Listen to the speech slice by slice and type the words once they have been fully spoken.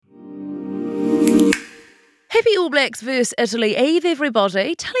Happy All Blacks versus Italy Eve,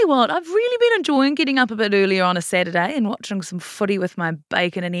 everybody. Tell you what, I've really been enjoying getting up a bit earlier on a Saturday and watching some footy with my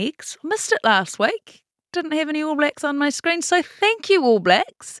bacon and eggs. Missed it last week. Didn't have any All Blacks on my screen, so thank you, All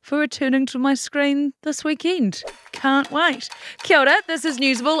Blacks, for returning to my screen this weekend. Can't wait. Kia ora, this is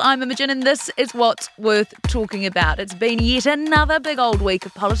Newsable. I'm Imogen, and this is what's worth talking about. It's been yet another big old week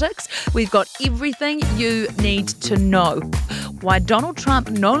of politics. We've got everything you need to know. Why Donald Trump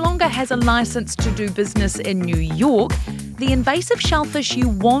no longer has a licence to do business in New York, the invasive shellfish you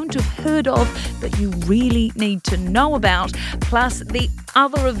won't have heard of but you really need to know about, plus the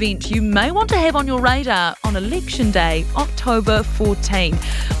other event you may want to have on your radar on Election Day, October 14.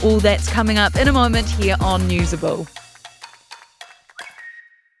 All that's coming up in a moment here on Newsable.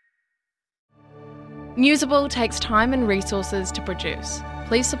 Newsable takes time and resources to produce.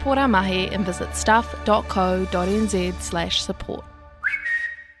 Please support our mahi and visit stuff.co.nz/support.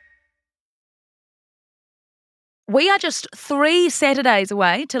 We are just 3 Saturdays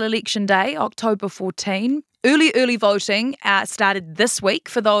away till Election Day, October 14. Early voting started this week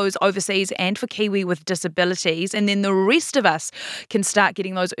for those overseas and for Kiwi with disabilities. And then the rest of us can start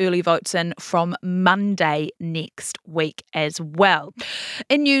getting those early votes in from Monday next week as well.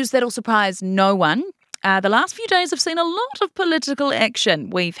 In news that'll surprise no one, the last few days have seen a lot of political action.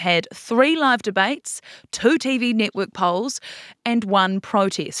 We've had 3 live debates, 2 TV network polls, and 1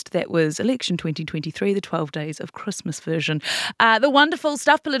 protest. That was Election 2023, the 12 Days of Christmas version. The wonderful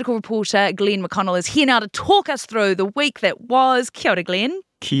Stuff political reporter Glenn McConnell is here now to talk us through the week that was. Kia ora, Glenn.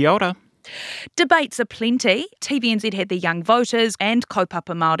 Kia ora. Debates are plenty. TVNZ had the Young Voters and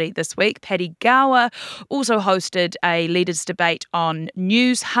Kaupapa Māori this week. Paddy Gower also hosted a leaders' debate on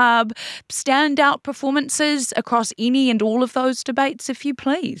News Hub. Standout performances across any and all of those debates, if you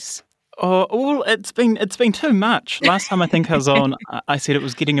please. It's been too much. Last time I think I was on, I said it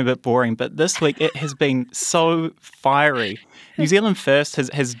was getting a bit boring, but this week it has been so fiery. New Zealand First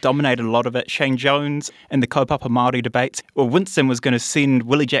has dominated a lot of it. Shane Jones in the Kaupapa Māori debates. Well, Winston was going to send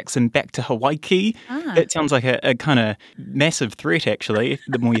Willie Jackson back to Hawaii. It sounds like a kind of massive threat, actually,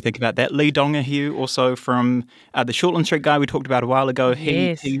 the more you think about that. Lee Donahue, also from the Shortland Street guy we talked about a while ago.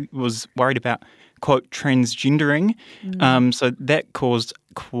 Yes. He was worried about, quote, transgendering. So that caused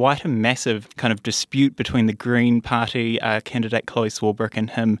quite a massive kind of dispute between the Green Party candidate Chloe Swarbrick and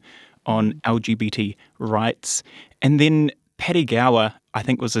him on LGBT rights. And then Paddy Gower, I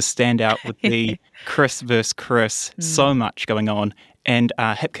think, was a standout with the Chris versus Chris. So much going on. And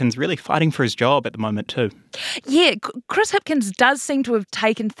Hipkins really fighting for his job at the moment too. Yeah, Chris Hipkins does seem to have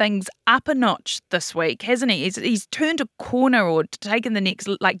taken things up a notch this week, hasn't he? He's turned a corner or taken the next,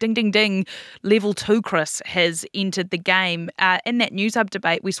 like, ding, ding, ding, level 2 Chris has entered the game. In that News Hub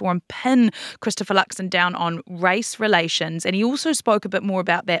debate, we saw him pin Christopher Luxon down on race relations, and he also spoke a bit more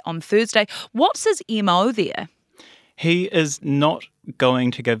about that on Thursday. What's his MO there? He is not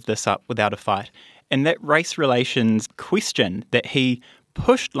going to give this up without a fight. And that race relations question that he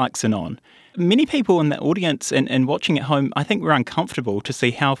pushed Luxon on, many people in the audience and watching at home, I think, were uncomfortable to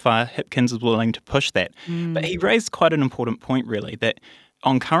see how far Hipkins was willing to push that. But he raised quite an important point, really, that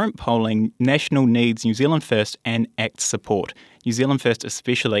on current polling, National needs New Zealand First and ACT support. New Zealand First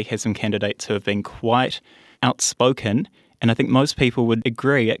especially has some candidates who have been quite outspoken, and I think most people would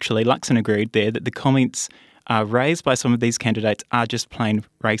agree, actually, Luxon agreed there, that the comments raised by some of these candidates are just plain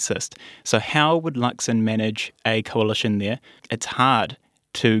racist. So how would Luxon manage a coalition there? It's hard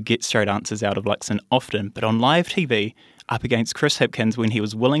to get straight answers out of Luxon often, but on live TV, up against Chris Hipkins, when he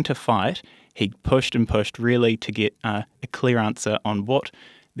was willing to fight, he pushed and pushed really to get a clear answer on what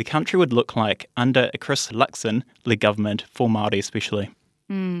the country would look like under a Chris Luxon-led government, for Māori especially.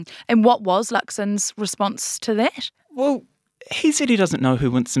 And what was Luxon's response to that? Well, he said he doesn't know who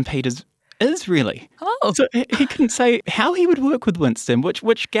Winston Peters is, really. Oh. So he couldn't say how he would work with Winston,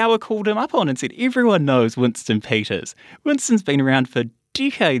 which Gower called him up on and said, everyone knows Winston Peters. Winston's been around for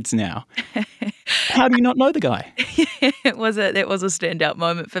decades now. How do you not know the guy? That was a standout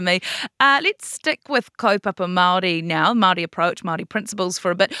moment for me. Let's stick with Kaupapa Māori now, Māori approach, Māori principles for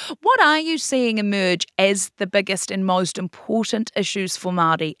a bit. What are you seeing emerge as the biggest and most important issues for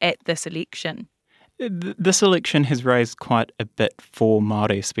Māori at this election? This election has raised quite a bit for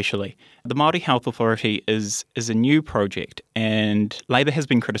Māori especially. The Māori Health Authority is a new project, and Labour has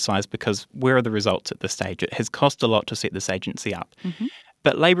been criticised because where are the results at this stage? It has cost a lot to set this agency up.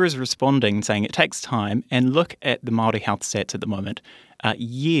 But Labour is responding, saying it takes time, and look at the Māori health stats at the moment.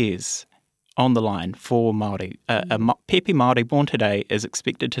 Years on the line for Māori. A Pepe Māori born today is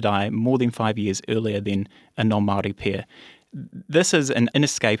expected to die more than 5 years earlier than a non-Māori peer. This is an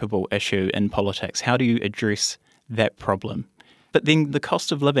inescapable issue in politics. How do you address that problem? But then the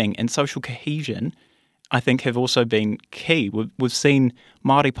cost of living and social cohesion I think, have also been key. We've seen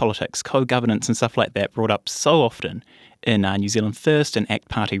Māori politics, co-governance and stuff like that brought up so often in New Zealand First and ACT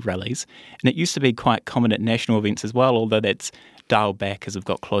Party rallies. And it used to be quite common at national events as well, although that's dialed back as we've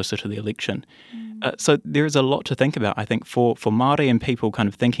got closer to the election. So there is a lot to think about, I think, for Māori and people kind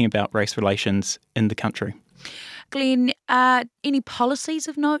of thinking about race relations in the country. Glenn, any policies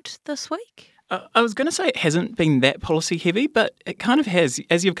of note this week? I was going to say it hasn't been that policy heavy, but it kind of has.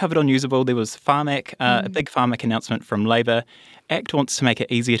 As you've covered on Newsable, there was Farmac, a big Farmac announcement from Labour. ACT wants to make it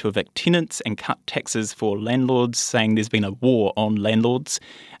easier to evict tenants and cut taxes for landlords, saying there's been a war on landlords.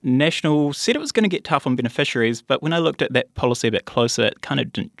 National said it was going to get tough on beneficiaries, but when I looked at that policy a bit closer, it kind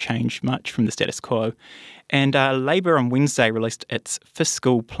of didn't change much from the status quo. And Labour on Wednesday released its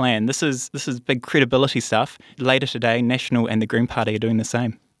fiscal plan. This is big credibility stuff. Later today, National and the Green Party are doing the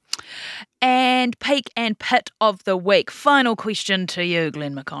same. And peak and pit of the week. Final question to you,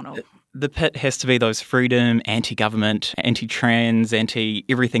 Glenn McConnell. The pit has to be those freedom, anti-government, anti-trans,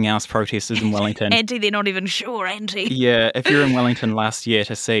 anti-everything else protesters in Wellington. Anti, they're not even sure, anti. Yeah, if you're in Wellington last year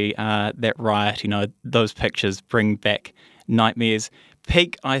to see that riot, those pictures bring back nightmares.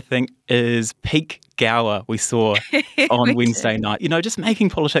 Peak, I think, is peak Gower we saw on Wednesday night. Just making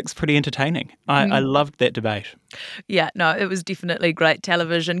politics pretty entertaining. I loved that debate. Yeah, no, it was definitely great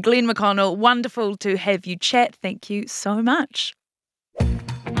television. Glenn McConnell, wonderful to have you chat. Thank you so much.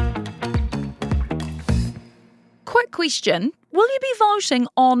 Quick question. Will you be voting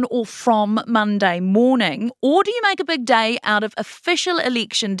on or from Monday morning, or do you make a big day out of official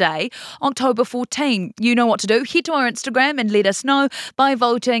election day, October 14? You know what to do. Head to our Instagram and let us know by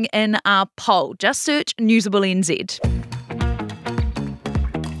voting in our poll. Just search Newsable NZ.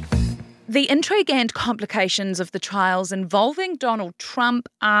 The intrigue and complications of the trials involving Donald Trump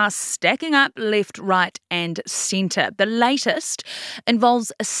are stacking up left, right and centre. The latest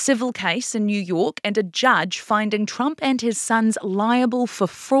involves a civil case in New York and a judge finding Trump and his sons liable for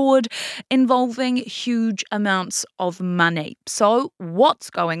fraud involving huge amounts of money. So what's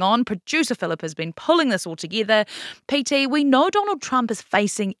going on? Producer Philip has been pulling this all together. PT, we know Donald Trump is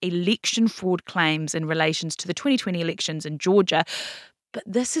facing election fraud claims in relation to the 2020 elections in Georgia. But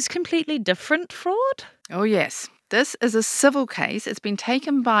this is completely different fraud? Oh, yes. This is a civil case. It's been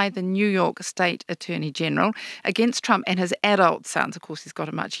taken by the New York State Attorney General against Trump and his adult sons. Of course, he's got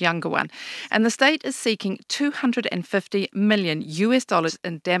a much younger one. And the state is seeking $250 million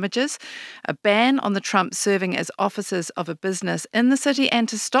in damages, a ban on the Trump serving as officers of a business in the city, and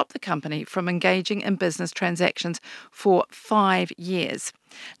to stop the company from engaging in business transactions for 5 years.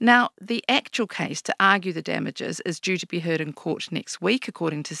 Now, the actual case to argue the damages is due to be heard in court next week,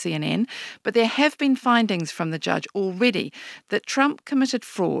 according to CNN, but there have been findings from the judge already that Trump committed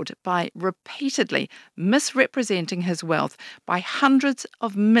fraud by repeatedly misrepresenting his wealth by hundreds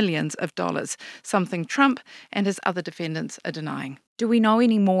of millions of dollars, something Trump and his other defendants are denying. Do we know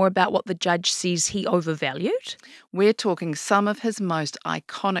any more about what the judge says he overvalued? We're talking some of his most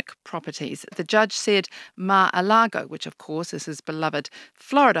iconic properties. The judge said Mar-a-Lago, which of course is his beloved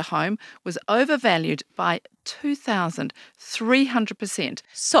Florida home, was overvalued by 2,300%.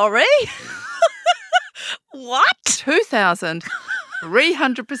 Sorry? What?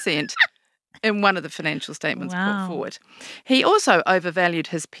 2,300%. In one of the financial statements put forward. He also overvalued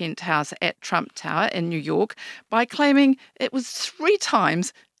his penthouse at Trump Tower in New York by claiming it was 3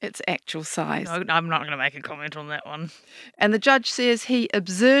 times its actual size. No, I'm not going to make a comment on that one. And the judge says he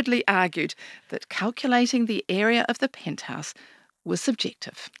absurdly argued that calculating the area of the penthouse was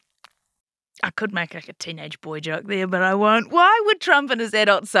subjective. I could make like a teenage boy joke there, but I won't. Why would Trump and his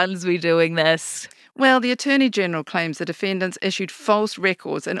adult sons be doing this? Well, the Attorney General claims the defendants issued false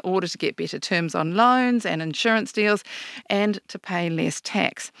records in order to get better terms on loans and insurance deals and to pay less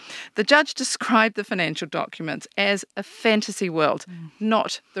tax. The judge described the financial documents as a fantasy world,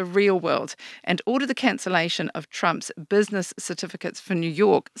 not the real world, and ordered the cancellation of Trump's business certificates for New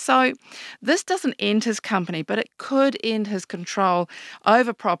York. So this doesn't end his company, but it could end his control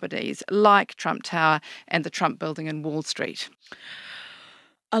over properties like Trump Tower and the Trump building in Wall Street.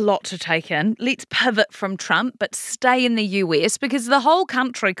 A lot to take in. Let's pivot from Trump, but stay in the US because the whole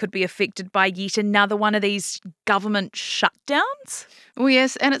country could be affected by yet another one of these government shutdowns. Oh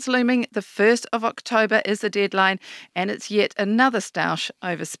yes, and it's looming. The 1st of October is the deadline, and it's yet another stoush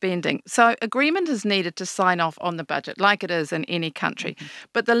over spending. So agreement is needed to sign off on the budget, like it is in any country.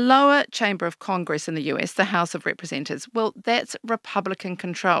 But the lower chamber of Congress in the US, the House of Representatives, well, that's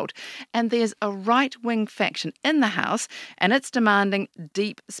Republican-controlled. And there's a right-wing faction in the House, and it's demanding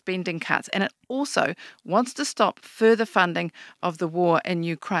deep spending cuts. And it also wants to stop further funding of the war in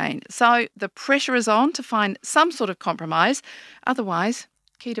Ukraine. So the pressure is on to find some sort of compromise. Otherwise,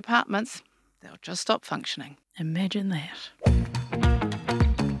 key departments, They'll just stop functioning. Imagine that.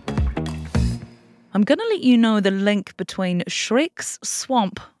 I'm going to let you know the link between Shrek's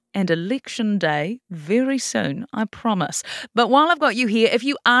swamp and Election Day very soon, I promise. But while I've got you here, if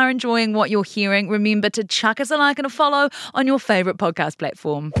you are enjoying what you're hearing, remember to chuck us a like and a follow on your favourite podcast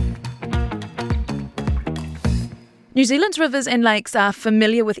platform. New Zealand's rivers and lakes are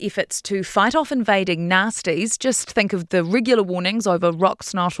familiar with efforts to fight off invading nasties. Just think of the regular warnings over rock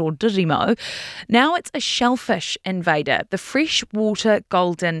snot or dirimo. Now it's a shellfish invader, the freshwater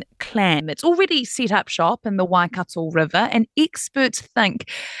golden clam. It's already set up shop in the Waikato River, and experts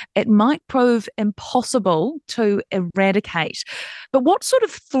think it might prove impossible to eradicate. But what sort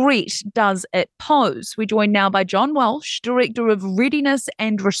of threat does it pose? We're joined now by John Walsh, Director of Readiness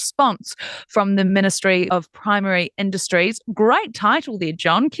and Response from the Ministry of Primary Industries. Great title there,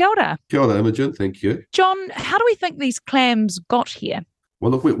 John. Kia ora. Kia ora, Imogen. Thank you. John, how do we think these clams got here?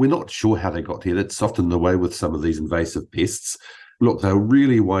 Well, look, we're not sure how they got here. That's often the way with some of these invasive pests. Look, they're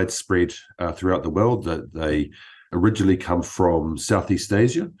really widespread throughout the world. They originally come from Southeast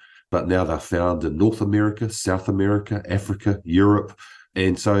Asia, but now they're found in North America, South America, Africa, Europe.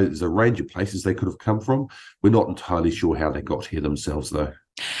 And so there's a range of places they could have come from. We're not entirely sure how they got here themselves, though.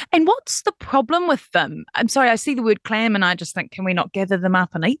 And what's the problem with them? I'm sorry, I see the word clam and I just think, can we not gather them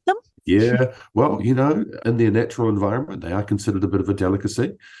up and eat them? Yeah, well, in their natural environment, they are considered a bit of a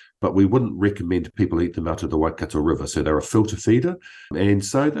delicacy, but we wouldn't recommend people eat them out of the Waikato River. So they're a filter feeder. And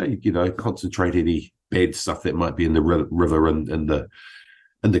so they, concentrate any bad stuff that might be in the river and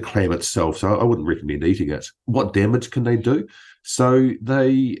the clam itself. So I wouldn't recommend eating it. What damage can they do? So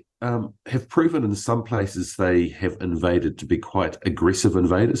they have proven in some places they have invaded to be quite aggressive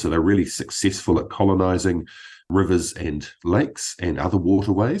invaders. So they're really successful at colonizing rivers and lakes and other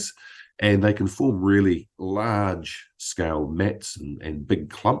waterways. And they can form really large-scale mats and big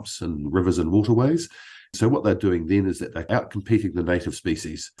clumps in rivers and waterways. So what they're doing then is that they're outcompeting the native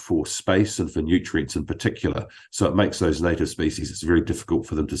species for space and for nutrients in particular. So it makes those native species, it's very difficult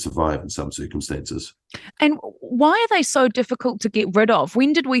for them to survive in some circumstances. And why are they so difficult to get rid of?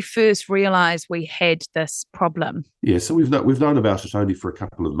 When did we first realise we had this problem? Yeah, so we've known about it only for a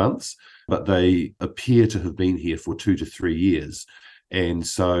couple of months, but they appear to have been here for 2 to 3 years. And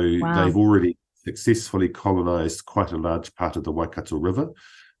so They've already successfully colonised quite a large part of the Waikato River.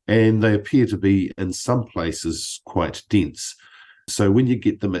 And they appear to be, in some places, quite dense. So when you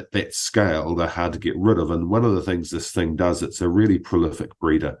get them at that scale, they're hard to get rid of. And one of the things this thing does, it's a really prolific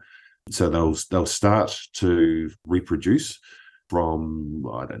breeder. So they'll start to reproduce from,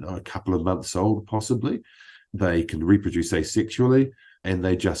 a couple of months old, possibly. They can reproduce asexually, and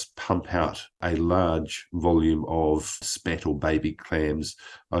they just pump out a large volume of spat or baby clams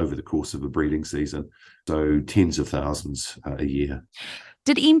over the course of a breeding season. So tens of thousands a year.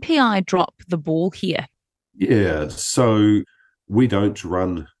 Did MPI drop the ball here? Yeah, so we don't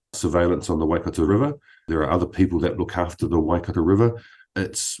run surveillance on the Waikato River. There are other people that look after the Waikato River.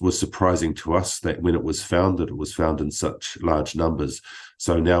 It was surprising to us that when it was found in such large numbers.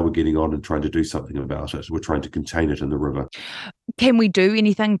 So now we're getting on and trying to do something about it. We're trying to contain it in the river. Can we do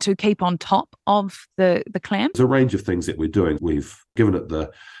anything to keep on top of the clam? There's a range of things that we're doing. We've given it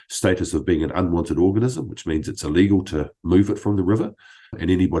the status of being an unwanted organism, which means it's illegal to move it from the river. And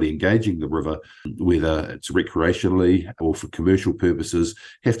anybody engaging the river, whether it's recreationally or for commercial purposes,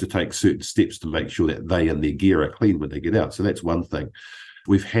 have to take certain steps to make sure that they and their gear are clean when they get out. So that's one thing.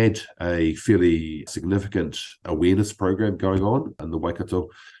 We've had a fairly significant awareness program going on in the Waikato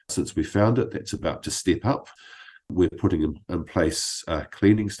since we found it. That's about to step up. We're putting in place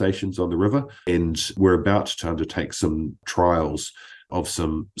cleaning stations on the river, and we're about to undertake some trials of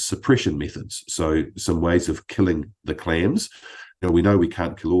some suppression methods. So some ways of killing the clams. We know we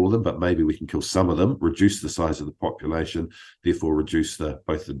can't kill all of them, but maybe we can kill some of them, reduce the size of the population, therefore reduce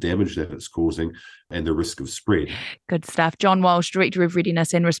both the damage that it's causing and the risk of spread. Good stuff. John Walsh, Director of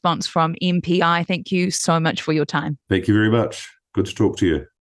Readiness and Response from MPI. Thank you so much for your time. Thank you very much. Good to talk to you.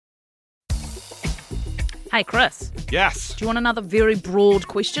 Hey, Chris. Yes. Do you want another very broad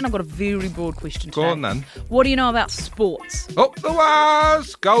question? I've got a very broad question today. Go on then. What do you know about sports? Up the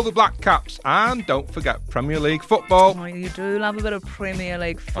wires! Go the Black Caps. And don't forget Premier League football. Oh, you do love a bit of Premier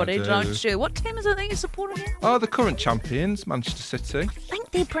League footy, don't you? What team is it that you're supporting here? Oh, the current champions, Manchester City. I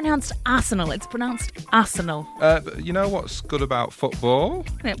think they're pronounced Arsenal. It's pronounced Arsenal. But you know what's good about football?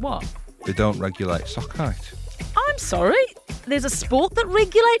 What? They don't regulate sock height. I'm sorry? There's a sport that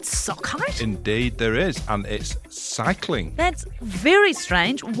regulates sock height? Indeed there is, and it's cycling. That's very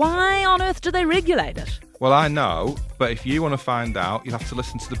strange. Why on earth do they regulate it? Well, I know, but if you want to find out, you'll have to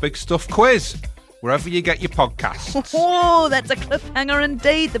listen to the Big Stuff quiz. wherever you get your podcasts. Oh, that's a cliffhanger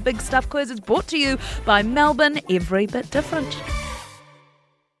indeed. The Big Stuff Quiz is brought to you by Melbourne, every bit different.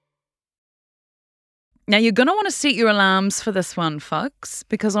 Now, you're going to want to set your alarms for this one, folks,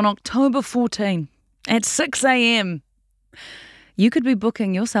 because on October 14 at 6 a.m, you could be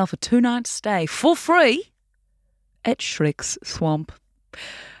booking yourself a 2-night stay for free at Shrek's Swamp.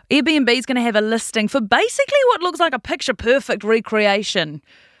 Airbnb is going to have a listing for basically what looks like a picture-perfect recreation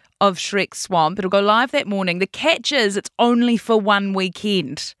of Shrek's Swamp. It'll go live that morning. The catch is it's only for one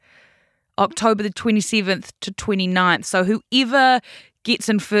weekend, October the 27th to 29th. So whoever gets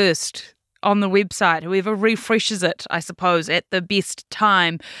in first on the website, whoever refreshes it, I suppose, at the best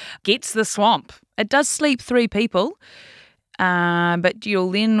time, gets the swamp. It does sleep 3 people, but you'll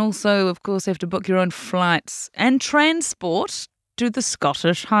then also, of course, have to book your own flights and transport to the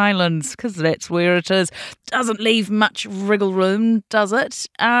Scottish Highlands, because that's where it is. Doesn't leave much wriggle room, does it?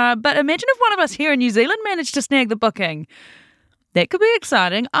 But imagine if one of us here in New Zealand managed to snag the booking. That could be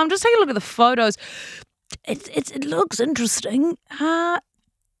exciting. I'm just taking a look at the photos. It looks interesting.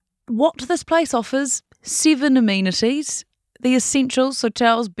 What this place offers: 7 amenities. The essentials, so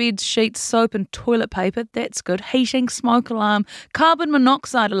towels, beds, sheets, soap and toilet paper, that's good. Heating, smoke alarm, carbon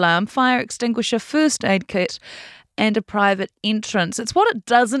monoxide alarm, fire extinguisher, first aid kit and a private entrance. It's what it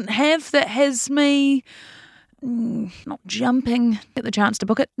doesn't have that has me not jumping at the chance to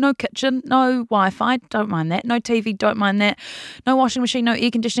book it. No kitchen, no Wi-Fi, don't mind that. No TV, don't mind that. No washing machine, no air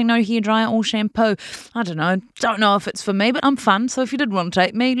conditioning, no hairdryer or shampoo. I don't know if it's for me, but I'm fun, so if you did want to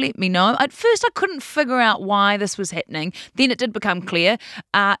take me, let me know. At first I couldn't figure out why this was happening. Then it did become clear.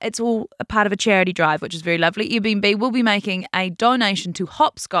 It's all a part of a charity drive, which is very lovely. Airbnb will be making a donation to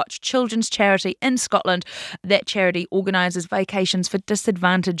Hopscotch Children's Charity in Scotland. That charity organises vacations for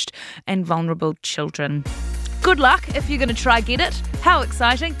disadvantaged and vulnerable children. Good luck if you're going to try get it. How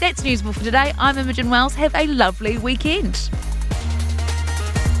exciting. That's Newsable for today. I'm Imogen Wells. Have a lovely weekend.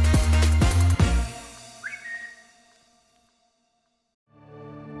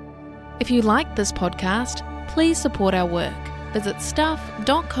 If you like this podcast, please support our work. Visit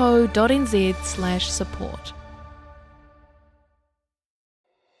stuff.co.nz/support.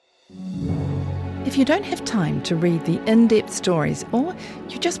 If you don't have time to read the in-depth stories, or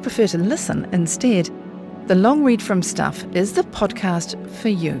you just prefer to listen instead, The Long Read from Stuff is the podcast for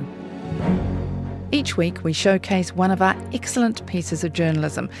you. Each week we showcase one of our excellent pieces of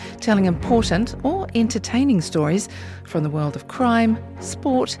journalism, telling important or entertaining stories from the world of crime,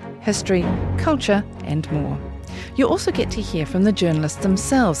 sport, history, culture and more. You also get to hear from the journalists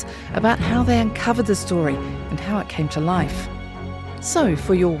themselves about how they uncovered the story and how it came to life. So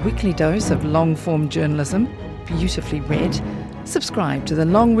for your weekly dose of long-form journalism, beautifully read, subscribe to The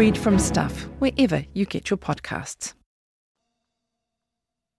Long Read from Stuff wherever you get your podcasts.